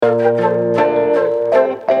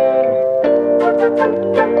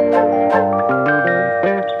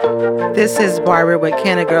This is Barbara with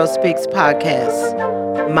Can a Girl Speaks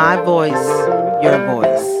podcast. My voice, your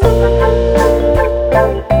voice.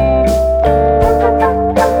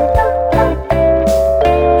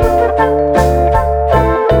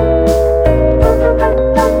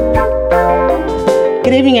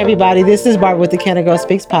 Good evening, everybody. This is Barbara with the Can a Girl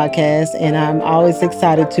Speaks podcast, and I'm always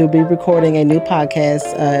excited to be recording a new podcast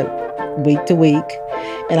week to week.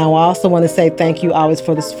 And I also want to say thank you always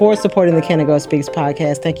for supporting the Can a Girl Speaks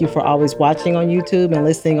podcast. Thank you for always watching on YouTube and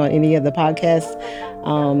listening on any of the podcast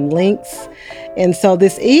links. And so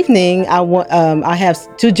this evening, I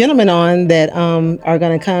have two gentlemen on that are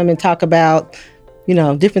going to come and talk about,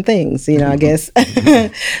 different things, I guess.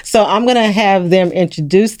 So I'm going to have them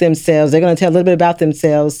introduce themselves. They're going to tell a little bit about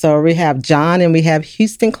themselves. So we have John and we have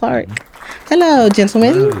Houston Clark. Hello,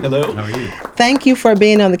 gentlemen. Hello. How are you? Thank you for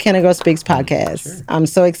being on the Can a Girl Speaks podcast. Sure. I'm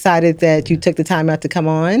so excited that you took the time out to come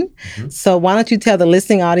on. Mm-hmm. So why don't you tell the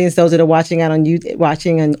listening audience, those that are watching on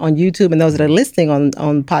YouTube and those that are listening on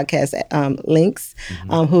podcast links,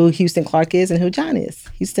 who Houston Clark is and who John is.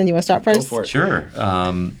 Houston, you want to start first? Go for it. Sure.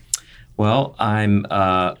 Well, I'm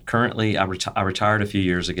currently, I retired a few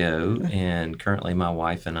years ago, and currently my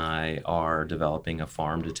wife and I are developing a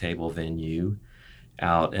farm-to-table venue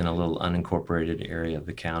out in a little unincorporated area of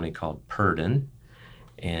the county called Purdon,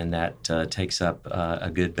 and that takes up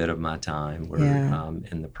a good bit of my time. We're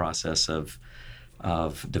in the process of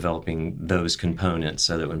developing those components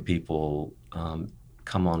so that when people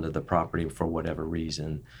come onto the property for whatever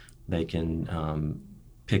reason, they can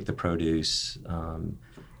pick the produce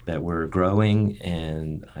that we're growing,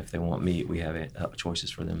 and if they want meat, we have choices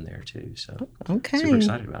for them there too. So, super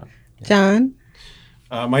excited about it. Yeah. John?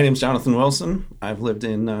 My name's Jonathan Wilson. I've lived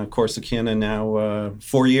in Corsicana now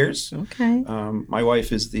 4 years. Okay. My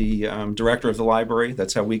wife is the director of the library.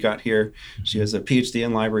 That's how we got here. She has a PhD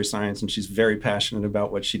in library science, and she's very passionate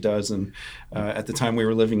about what she does. And at the time, we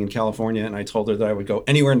were living in California, and I told her that I would go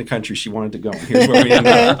anywhere in the country she wanted to go. Here's where we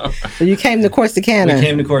ended up. So you came to Corsicana. We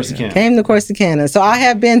came to Corsicana. Corsicana. So I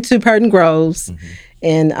have been to Purdon Groves. Mm-hmm.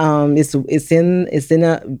 And it's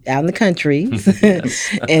out in the country.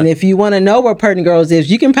 Yes. And if you want to know where Purdon Groves is,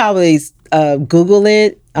 you can probably Google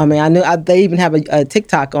it. I mean, I know they even have a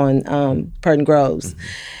TikTok on Purdon Groves. Mm-hmm.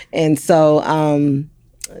 And so,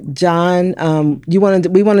 John, we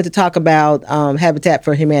wanted to talk about Habitat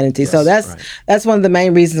for Humanity. Yes, so that's one of the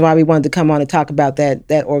main reasons why we wanted to come on and talk about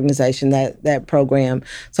that organization, that program.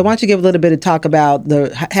 So why don't you give a little bit of talk about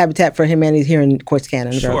the Habitat for Humanity here in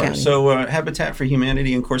Corsicana? Sure. So Habitat for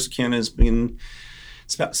Humanity in Corsicana has been,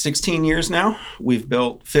 it's about 16 years now. We've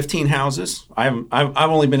built 15 houses. I've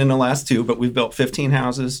only been in the last 2, but we've built 15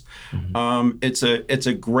 houses. Mm-hmm. It's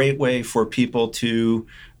a great way for people to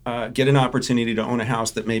get an opportunity to own a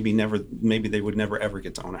house that maybe they would never ever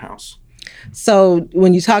get to own a house. So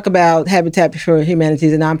when you talk about Habitat for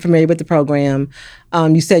Humanity, and I'm familiar with the program,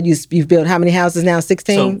 you said you've built how many houses now?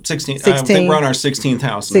 16? So 16. I think we're on our 16th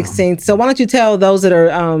house now. 16. So why don't you tell those that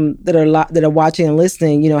are watching and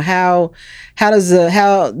listening, how does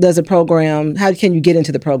a program, how can you get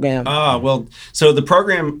into the program? Well, so the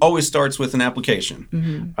program always starts with an application.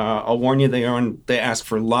 Mm-hmm. I'll warn you, they ask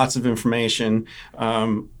for lots of information.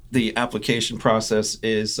 The application process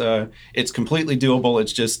is it's completely doable.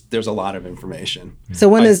 It's just there's a lot of information. So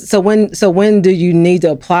when do you need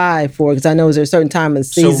to apply for? Because I know there's a certain time of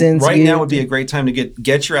season. So right now would be a great time to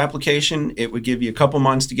get your application. It would give you a couple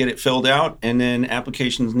months to get it filled out, and then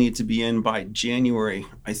applications need to be in by January.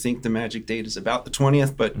 I think the magic date is about the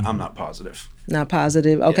 20th, but I'm not positive. Not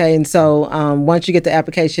positive. Okay, yeah. And so once you get the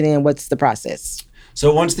application in, what's the process?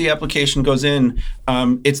 So once the application goes in,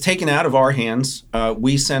 it's taken out of our hands.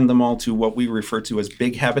 We send them all to what we refer to as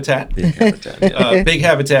Big Habitat. Big Habitat. Big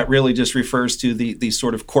Habitat really just refers to the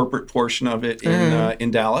sort of corporate portion of it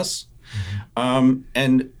in Dallas.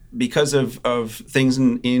 And because of things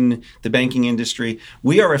in the banking industry,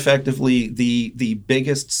 we are effectively the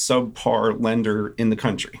biggest subpar lender in the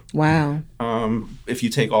country. Wow. If you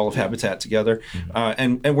take all of Habitat together.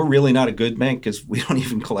 And we're really not a good bank because we don't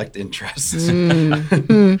even collect interest.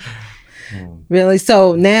 Really?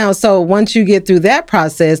 So once you get through that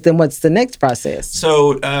process, then what's the next process?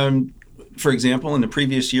 So, for example, in the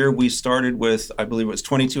previous year, we started with, I believe it was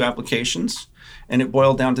 22 applications. And it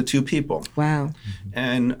boiled down to 2 people. Wow.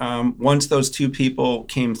 And once those 2 people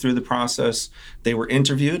came through the process, they were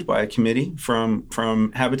interviewed by a committee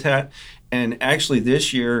from Habitat. And actually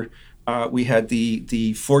this year, we had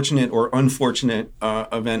the fortunate or unfortunate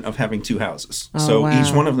event of having 2 houses. Oh, so wow.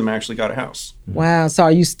 Each one of them actually got a house. Wow. So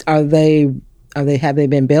have they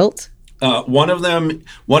been built? One of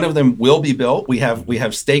them will be built. We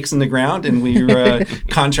have stakes in the ground, and we're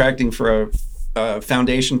contracting for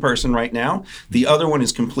foundation person right now. The other one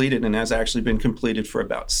is completed and has actually been completed for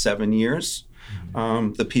about 7 years.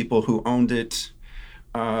 The people who owned it,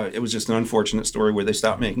 it was just an unfortunate story where they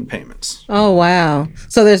stopped making payments. Oh wow!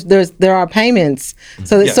 So there are payments.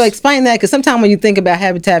 So Yes. so explain that, because sometimes when you think about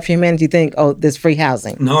Habitat for Humanity, you think, oh, there's free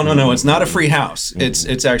housing. No. It's not a free house.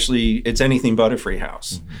 It's actually anything but a free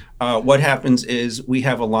house. What happens is we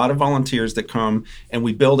have a lot of volunteers that come and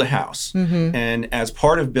we build a house. And as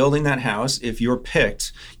part of building that house, if you're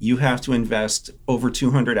picked, you have to invest over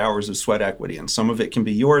 200 hours of sweat equity. And some of it can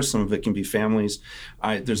be yours, some of it can be families.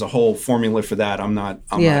 There's a whole formula for that. I'm not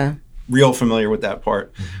real familiar with that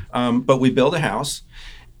part. But we build a house.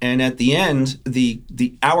 And at the end,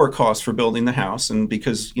 the hour cost for building the house, and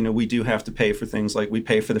because we do have to pay for things like we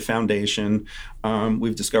pay for the foundation,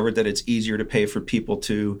 we've discovered that it's easier to pay for people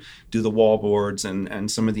to do the wall boards and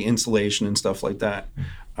some of the insulation and stuff like that.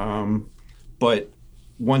 But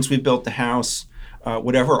once we built the house,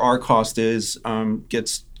 whatever our cost is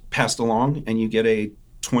gets passed along, and you get a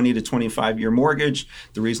 20 to 25 year mortgage.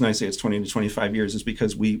 The reason I say it's 20 to 25 years is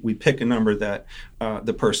because we pick a number that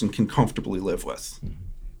the person can comfortably live with.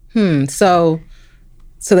 So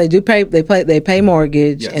they do pay. They pay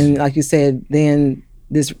mortgage, Yes. and like you said, then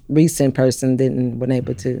this recent person wasn't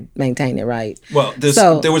able to maintain it, right? Well,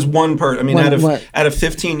 there was one person. I mean, out of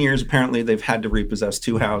 15 years, apparently they've had to repossess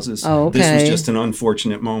 2 houses. Oh, okay. This was just an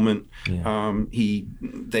unfortunate moment. Yeah.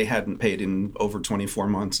 They hadn't paid in over 24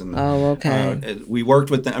 months, and we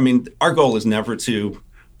worked with them. I mean, our goal is never to.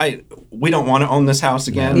 We don't want to own this house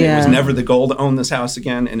again. Yeah. It was never the goal to own this house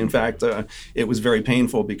again. And in fact, it was very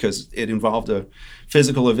painful because it involved a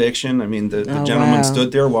physical eviction. I mean, the gentleman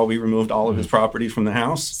stood there while we removed all of his property from the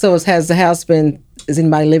house. So has the house been, is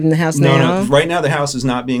anybody living in the house now? No. Right now the house is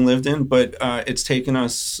not being lived in, but it's taken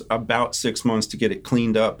us about 6 months to get it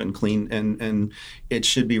cleaned up and and it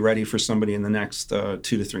should be ready for somebody in the next 2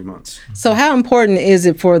 to 3 months. So how important is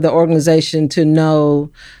it for the organization to know,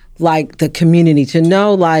 like, the community, to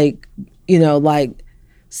know, like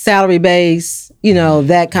salary base,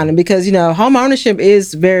 that kind of, because, home ownership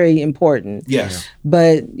is very important. Yes.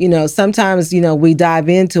 But, sometimes, we dive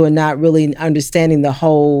into it not really understanding the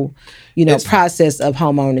whole, process of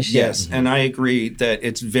home ownership. Yes, and I agree that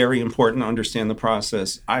it's very important to understand the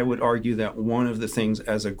process. I would argue that one of the things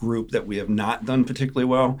as a group that we have not done particularly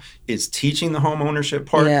well is teaching the home ownership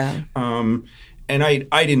part. Yeah. And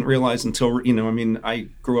I didn't realize until, I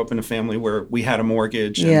grew up in a family where we had a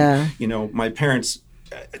mortgage. Yeah. And, my parents,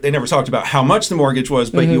 they never talked about how much the mortgage was,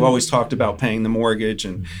 but you always talked about paying the mortgage.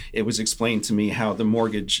 And it was explained to me how the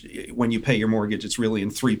mortgage, when you pay your mortgage, it's really in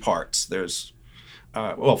 3 parts. There's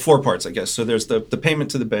 4 parts, I guess. So there's the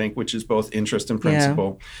payment to the bank, which is both interest and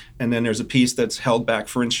principal. Yeah. And then there's a piece that's held back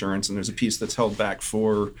for insurance, and there's a piece that's held back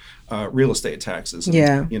for real estate taxes.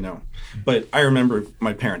 And, But I remember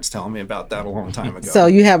my parents telling me about that a long time ago. So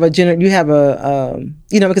you have because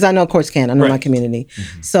I know Corsicana, I know my community.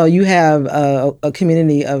 So you have a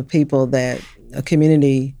community of people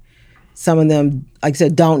some of them, like I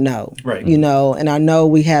said, don't know. Right. And I know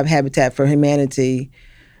we have Habitat for Humanity.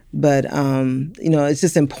 But, it's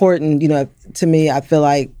just important, to me, I feel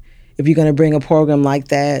like if you're going to bring a program like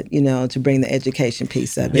that, to bring the education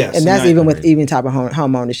piece of it. Yes, and that's even with even type of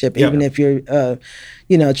home ownership, even if you're,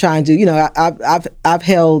 trying to, I've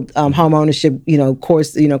held home ownership,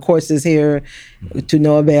 courses here to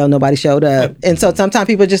no avail. Nobody showed up. And so sometimes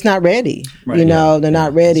people are just not ready, they're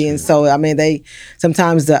not ready. And so, I mean,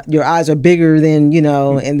 sometimes your eyes are bigger than,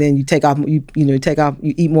 and then you take off, you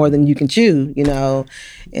eat more than you can chew,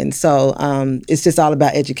 And so it's just all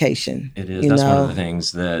about education. It is. That's one of the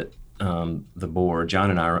things that the board, John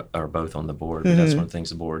and I are both on the board, but that's one of the things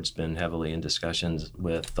the board's been heavily in discussions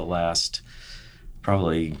with the last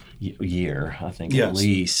probably year, I think, at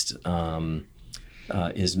least,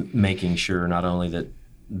 is making sure not only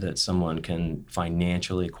that someone can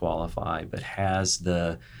financially qualify, but has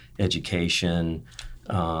the education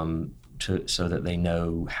so that they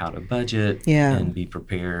know how to budget and be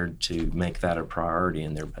prepared to make that a priority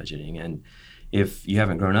in their budgeting. And if you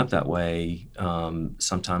haven't grown up that way,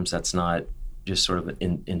 sometimes that's not just sort of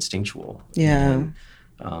instinctual. Yeah. And,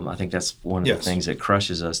 I think that's one of the things that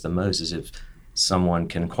crushes us the most is if someone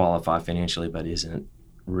can qualify financially but isn't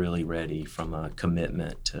really ready from a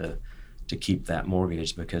commitment to keep that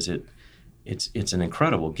mortgage, because it's an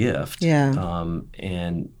incredible gift. Yeah.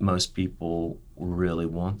 And most people really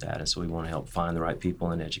want that, and so we want to help find the right people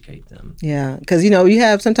and educate them. Yeah, because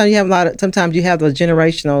sometimes you have those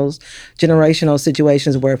generational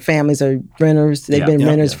situations where families are renters. They've been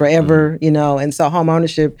renters forever, and so home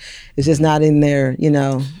ownership is just not in their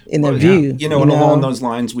their view. And along those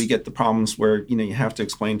lines, we get the problems where you have to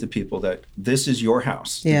explain to people that this is your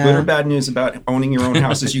house. Yeah. The good or bad news about owning your own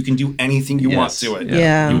house is you can do anything you want to it.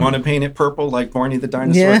 Yeah. You want to paint it purple like Barney the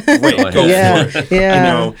dinosaur? Great, go for it.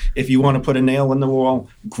 Yeah. If you want to put a nail in the wall,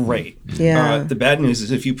 great. Yeah. The bad news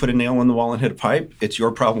is if you put a nail in the wall and hit a pipe, it's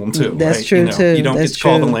your problem too. That's right? true too. You don't get to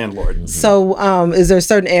call the landlord. Mm-hmm. So, is there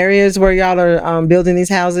certain areas where y'all are building these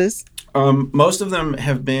houses? Most of them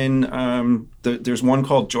have been. There's one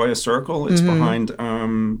called Joya Circle. It's behind.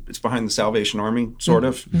 It's behind the Salvation Army, sort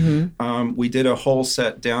of. Mm-hmm. We did a whole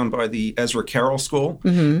set down by the Ezra Carroll School,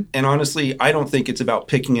 and honestly, I don't think it's about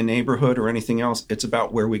picking a neighborhood or anything else. It's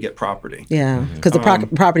about where we get property. Yeah, because the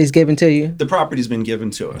property's given to you. The property's been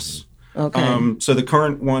given to us. Okay. So the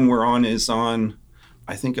current one we're on is on.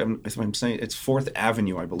 I think if I'm saying it's 4th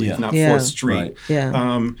Avenue, I believe, not 4th Street. Right.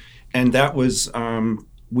 Yeah. And that was.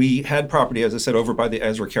 We had property, as I said, over by the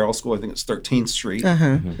Ezra Carroll School. I think it's 13th Street.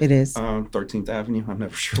 It is. 13th Avenue. I'm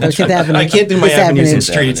never sure. 13th Avenue. I can't do my avenues and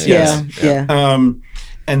streets. Yes. Yeah.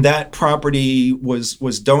 And that property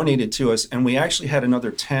was donated to us, and we actually had another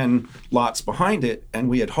 10 lots behind it, and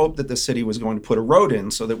we had hoped that the city was going to put a road in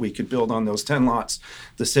so that we could build on those 10 lots.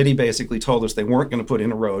 The city basically told us they weren't going to put in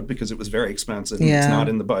a road because it was very expensive and it's not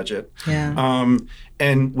in the budget. Yeah.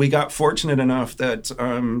 And we got fortunate enough that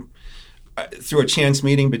through a chance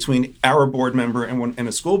meeting between our board member and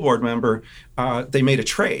a school board member, they made a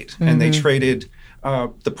trade, and they traded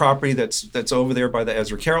the property that's over there by the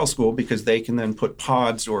Ezra Carroll School because they can then put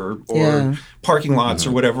pods or parking lots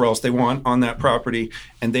or whatever else they want on that property.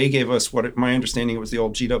 And they gave us my understanding it was the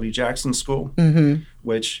old G.W. Jackson School,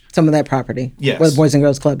 which some of that property, yes, where the Boys and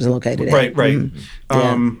Girls Club is located. Right.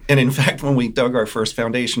 Mm-hmm. And in fact, when we dug our first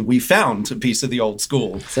foundation, we found a piece of the old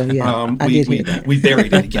school. So I did hear that. We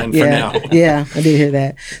buried it again for now. Yeah, I did hear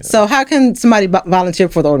that. So how can somebody volunteer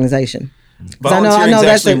for the organization? Volunteering is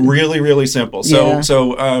actually really, really simple.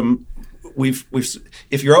 So we've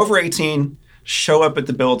if you're over 18, show up at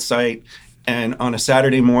the build site, and on a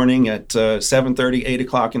Saturday morning at 7:30, 8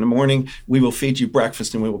 o'clock in the morning, we will feed you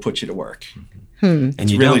breakfast and we will put you to work. And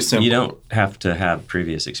it's you really simple. You don't have to have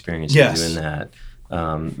previous experience in doing that.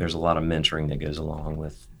 There's a lot of mentoring that goes along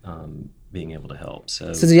with being able to help.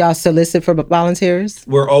 So do y'all solicit for volunteers?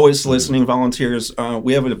 We're always soliciting volunteers.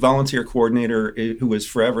 We have a volunteer coordinator who is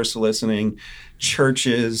forever soliciting.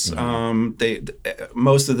 Churches,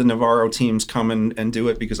 most of the Navarro teams come and do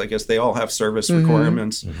it because I guess they all have service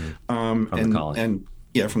requirements. From the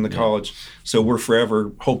college. From the college. So we're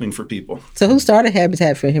forever hoping for people. So who started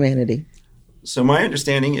Habitat for Humanity? So my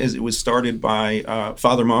understanding is it was started by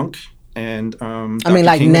Father Monk. And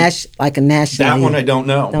like a national. That one I don't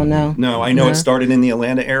know. Don't know. No, I know it started in the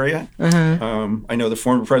Atlanta area. I know the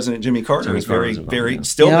former President Jimmy Carter is very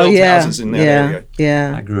still built houses in that area.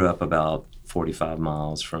 Yeah. I grew up about 45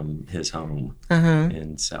 miles from his home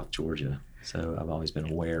in South Georgia, so I've always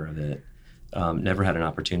been aware of it. Never had an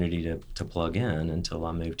opportunity to plug in until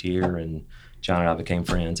I moved here, and John and I became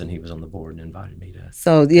friends, and he was on the board and invited me to.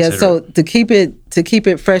 So to keep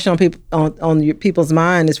it fresh on your people's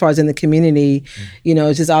mind as far as in the community,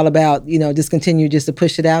 it's just all about just continue just to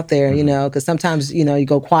push it out there, because sometimes you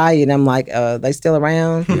go quiet and I'm like, they still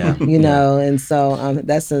around, and so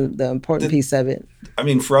that's the important piece of it. I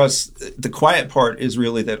mean, for us, the quiet part is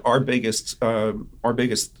really that our biggest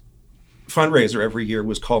fundraiser every year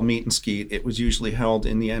was called Meet and Skeet. It was usually held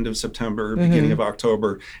in the end of September, beginning of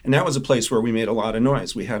October. And that was a place where we made a lot of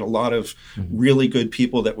noise. We had a lot of really good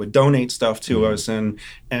people that would donate stuff to us. And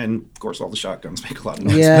of course, all the shotguns make a lot of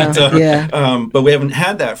noise. But we haven't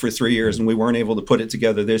had that for 3 years, and we weren't able to put it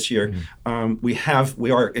together this year. We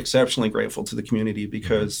are exceptionally grateful to the community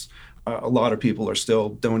because a lot of people are still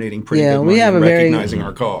donating pretty good money and recognizing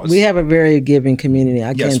our cause. We have a very giving community.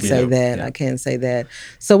 I can't say that.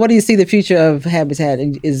 So what do you see the future of Habitat?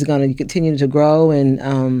 Is it going to continue to grow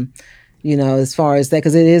and, as far as that?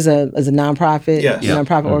 Because it is a nonprofit,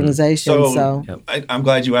 nonprofit organization. I'm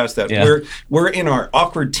glad you asked that. Yeah. We're in our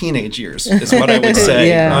awkward teenage years, is what I would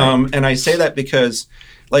say. And I say that because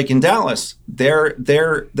like in Dallas,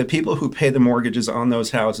 the people who pay the mortgages on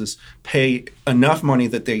those houses pay enough money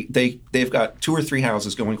that they've got 2 or 3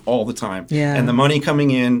 houses going all the time. Yeah. And the money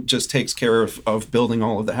coming in just takes care of building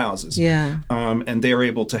all of the houses. Yeah. And they're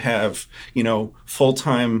able to have,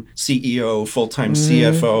 full-time CEO, full-time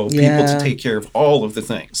CFO, people to take care of all of the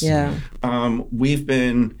things. Yeah. We've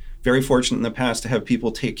been very fortunate in the past to have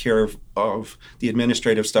people take care of the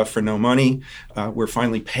administrative stuff for no money. We're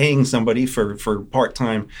finally paying somebody for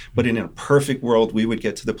part-time, but in a perfect world, we would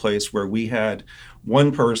get to the place where we had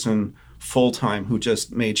one person full-time who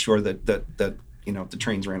just made sure that the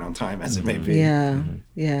trains ran on time, as it may be.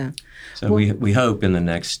 Yeah. So we hope in the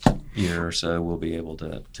next year or so we'll be able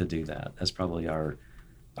to do that. That's probably our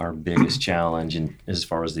biggest challenge, and as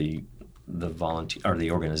far as the volunteer or the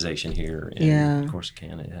organization here in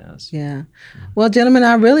Corsicana has. Yeah. Well, gentlemen,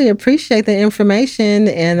 I really appreciate the information,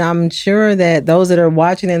 and I'm sure that those that are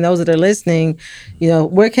watching and those that are listening,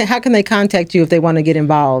 how can they contact you if they want to get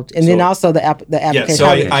involved? And then also the application. Yeah, so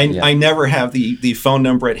I never have the phone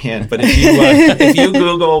number at hand, but if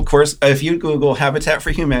you Google Habitat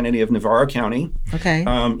for Humanity of Navarro County, okay,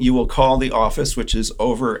 you will call the office, which is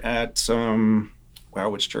over at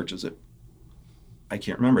which church is it? I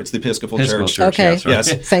can't remember. It's the Episcopal Church. Okay.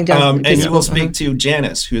 Yes. St. John. And you will speak to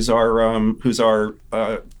Janice, who's our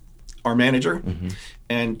manager,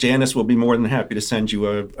 and Janice will be more than happy to send you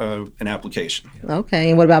an application. Okay.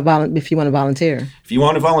 And what about if you want to volunteer? If you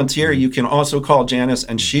want to volunteer, you can also call Janice,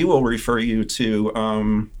 and she will refer you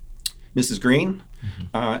to Mrs. Green.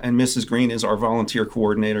 And Mrs. Green is our volunteer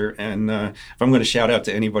coordinator. And if I'm going to shout out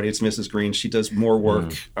to anybody, it's Mrs. Green. She does more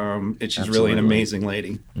work. She's really an amazing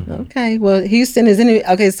lady. Okay. Well, Houston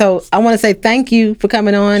so I want to say thank you for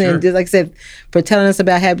coming on. Sure. And just like I said, for telling us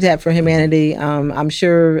about Habitat for Humanity. I'm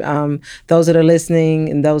sure those that are listening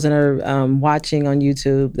and those that are watching on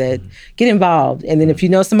YouTube that get involved. And then if you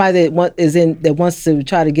know somebody that wants to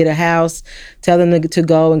try to get a house, tell them to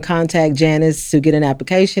go and contact Janice to get an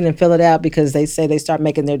application and fill it out, because they say they start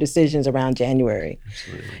making their decisions around January.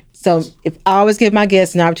 Absolutely. So if I always give my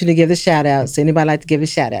guests an opportunity to give the shout out. So anybody like to give a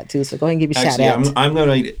shout out to? So go ahead and give your shout out. I'm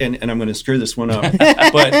going to, and I'm going to screw this one up,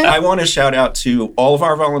 but I want to shout out to all of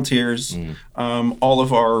our volunteers, all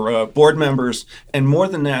of our board members, and more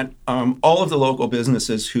than that, all of the local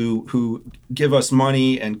businesses who give us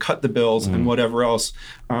money and cut the bills and whatever else.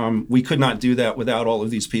 We could not do that without all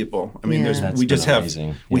of these people. I mean,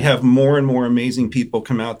 we have more and more amazing people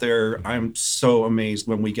come out there. I'm so amazed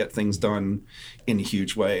when we get things done in a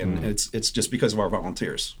huge way, and it's just because of our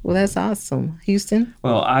volunteers. Well, that's awesome. Houston?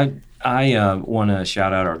 Well, I want to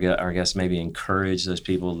shout out our guests, maybe encourage those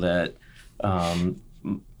people that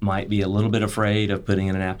might be a little bit afraid of putting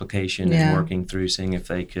in an application and working through, seeing if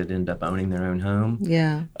they could end up owning their own home.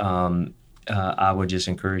 Yeah. I would just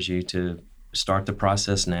encourage you to start the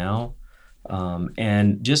process now.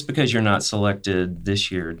 And just because you're not selected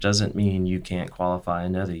this year doesn't mean you can't qualify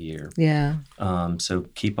another year. Yeah. So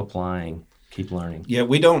keep applying. Keep learning. Yeah,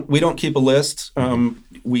 we don't keep a list.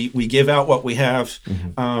 We give out what we have,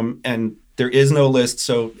 and there is no list.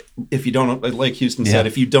 So if you don't, like Houston said,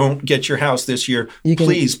 if you don't get your house this year,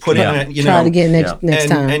 please put in it. Try it again next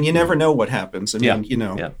time. And you never know what happens. I mean,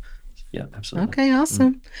 Yeah, absolutely. Okay,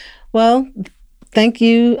 awesome. Well, thank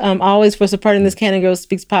you always for supporting this Canada Girl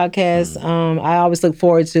Speaks podcast. I always look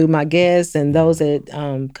forward to my guests and those that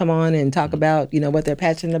come on and talk about, what they're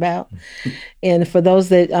passionate about. And for those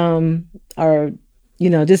that are,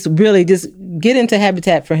 just get into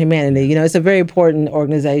Habitat for Humanity. It's a very important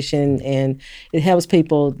organization, and it helps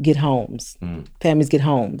people get homes, families get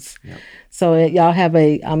homes. Yep. So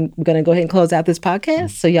I'm going to go ahead and close out this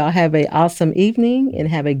podcast. So y'all have an awesome evening and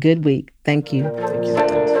have a good week. Thank you. Thank you.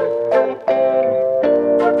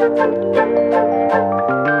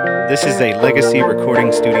 This is a Legacy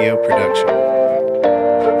Recording Studio production.